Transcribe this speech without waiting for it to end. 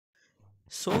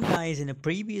So guys, in a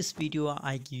previous video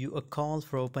I give you a call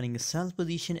for opening a sell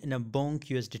position in a Bonk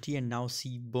USDT, and now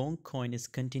see Bonk coin is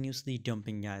continuously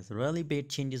dumping guys. Really bad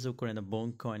changes occur in the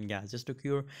Bonk coin guys. Just to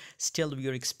cure, still we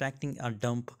are expecting a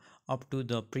dump up to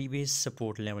the previous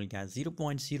support level guys.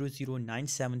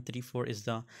 0.009734 is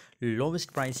the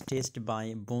lowest price tested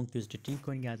by Bonk USDT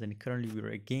coin guys, and currently we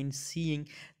are again seeing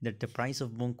that the price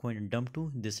of Bonk coin dumped to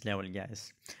this level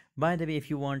guys. By the way, if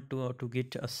you want to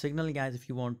get a signal guys, if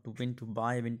you want to when to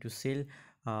buy, when to sell,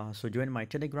 so join my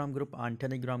Telegram group. On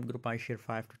Telegram group I share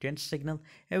 5 to 10 signal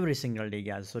every single day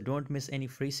guys, so don't miss any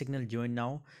free signal. Join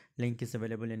now, link is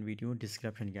available in video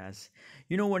description guys.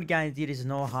 You know what guys, there is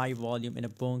no high volume in a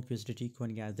Bonk USDT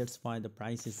coin guys, that's why the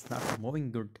price is not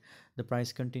moving good. The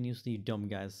price continuously dump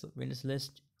guys. When it's less,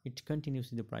 it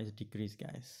continuously the price decrease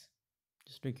guys.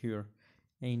 Just look here,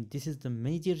 and this is the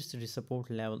major support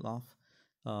level of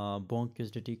Bonk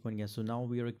USDT coin guys. So now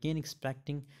we are again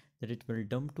expecting that it will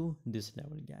dump to this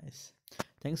level guys.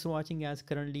 Thanks for watching guys.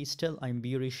 Currently still I'm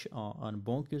bearish on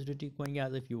Bonk USDT coin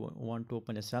guys. If you want to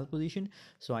open a sell position,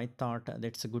 so I thought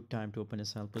that's a good time to open a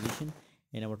sell position,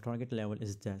 and our target level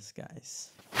is this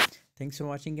guys. Thanks for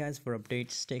watching guys. For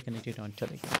updates, stay connected on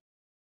Telegram.